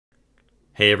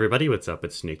Hey everybody, what's up?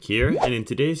 It's Nick here, and in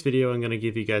today's video I'm going to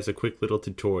give you guys a quick little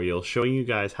tutorial showing you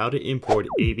guys how to import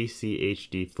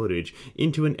AVCHD footage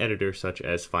into an editor such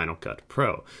as Final Cut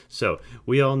Pro. So,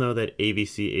 we all know that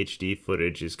AVCHD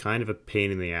footage is kind of a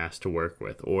pain in the ass to work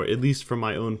with, or at least from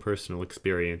my own personal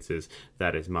experiences,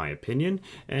 that is my opinion.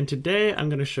 And today I'm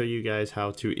going to show you guys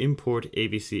how to import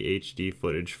AVCHD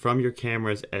footage from your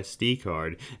camera's SD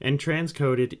card and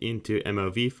transcode it into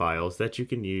MOV files that you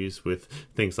can use with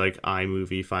things like iMovie,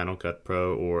 Final Cut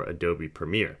Pro, or Adobe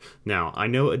Premiere. Now, I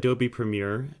know Adobe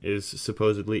Premiere is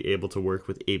supposedly able to work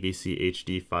with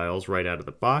AVCHD files right out of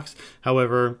the box.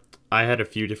 However, I had a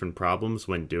few different problems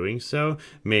when doing so.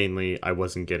 Mainly, I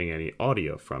wasn't getting any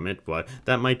audio from it, but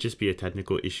that might just be a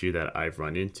technical issue that I've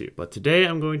run into. But today,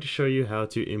 I'm going to show you how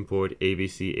to import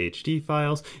AVCHD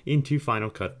files into Final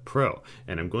Cut Pro,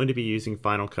 and I'm going to be using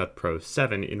Final Cut Pro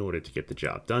 7 in order to get the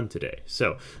job done today.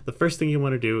 So, the first thing you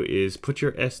want to do is put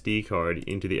your SD card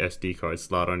into the SD card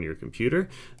slot on your computer.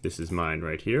 This is mine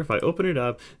right here. If I open it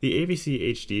up, the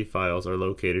AVCHD files are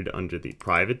located under the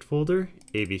private folder,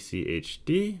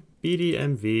 AVCHD,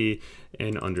 BDMV,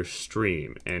 and under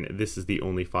stream, and this is the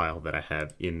only file that I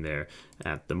have in there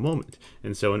at the moment.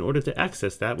 And so in order to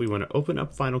access that, we want to open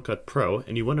up Final Cut Pro,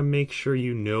 and you want to make sure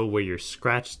you know where your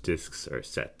scratch disks are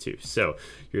set to. So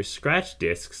your scratch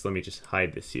disks, let me just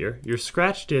hide this here, your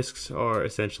scratch disks are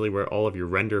essentially where all of your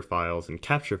render files and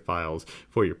capture files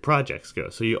for your projects go.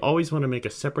 So you always want to make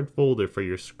a separate folder for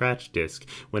your scratch disk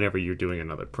whenever you're doing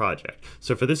another project.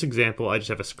 So for this example, I just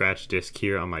have a scratch disk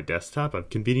here on my desktop. I've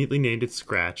conveniently named it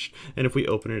Scratched, and if we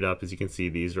open it up, as you can see,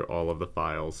 these are all of the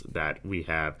files that we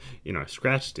have in our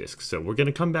scratch disk. So we're going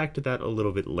to come back to that a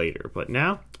little bit later, but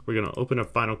now we're going to open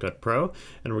up Final Cut Pro,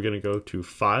 and we're going to go to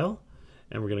File,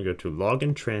 and we're going to go to Log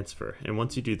and Transfer. And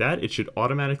once you do that, it should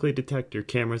automatically detect your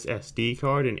camera's SD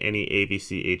card and any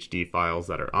AVCHD files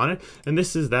that are on it. And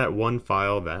this is that one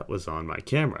file that was on my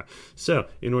camera. So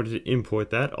in order to import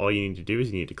that, all you need to do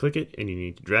is you need to click it and you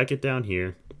need to drag it down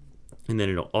here, and then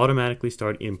it'll automatically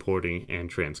start importing and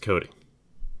transcoding.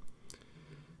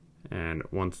 And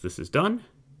once this is done,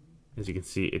 as you can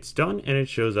see, it's done, and it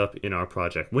shows up in our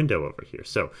project window over here.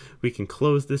 So we can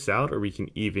close this out, or we can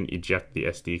even eject the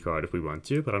SD card if we want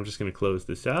to, but I'm just going to close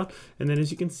this out. And then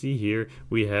as you can see here,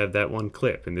 we have that one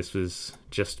clip, and this was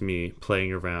just me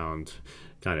playing around,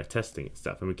 kind of testing and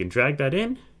stuff. And we can drag that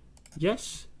in,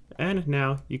 yes, and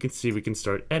now you can see we can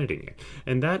start editing it.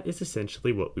 And that is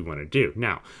essentially what we want to do.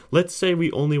 Now, let's say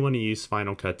we only want to use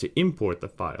Final Cut to import the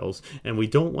files, and we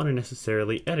don't want to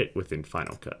necessarily edit within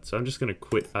Final Cut. So I'm just going to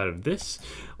quit out of this.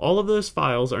 All of those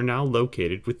files are now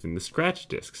located within the scratch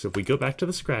disk. So if we go back to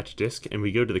the scratch disk and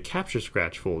we go to the capture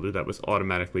scratch folder that was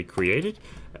automatically created,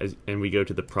 and we go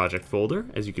to the project folder,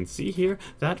 as you can see here,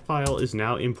 that file is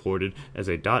now imported as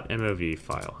a .mov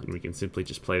file. And we can simply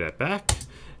just play that back,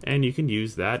 and you can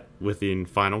use that within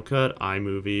Final Cut,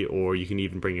 iMovie, or you can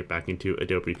even bring it back into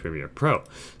Adobe Premiere Pro.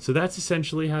 So that's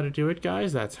essentially how to do it,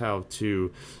 guys. That's how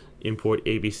to import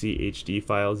AVCHD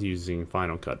files using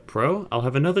Final Cut Pro. I'll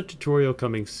have another tutorial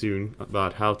coming soon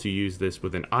about how to use this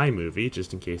with an iMovie,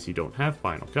 just in case you don't have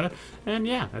Final Cut. And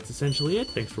yeah, that's essentially it.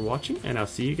 Thanks for watching, and I'll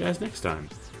see you guys next time.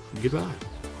 Goodbye.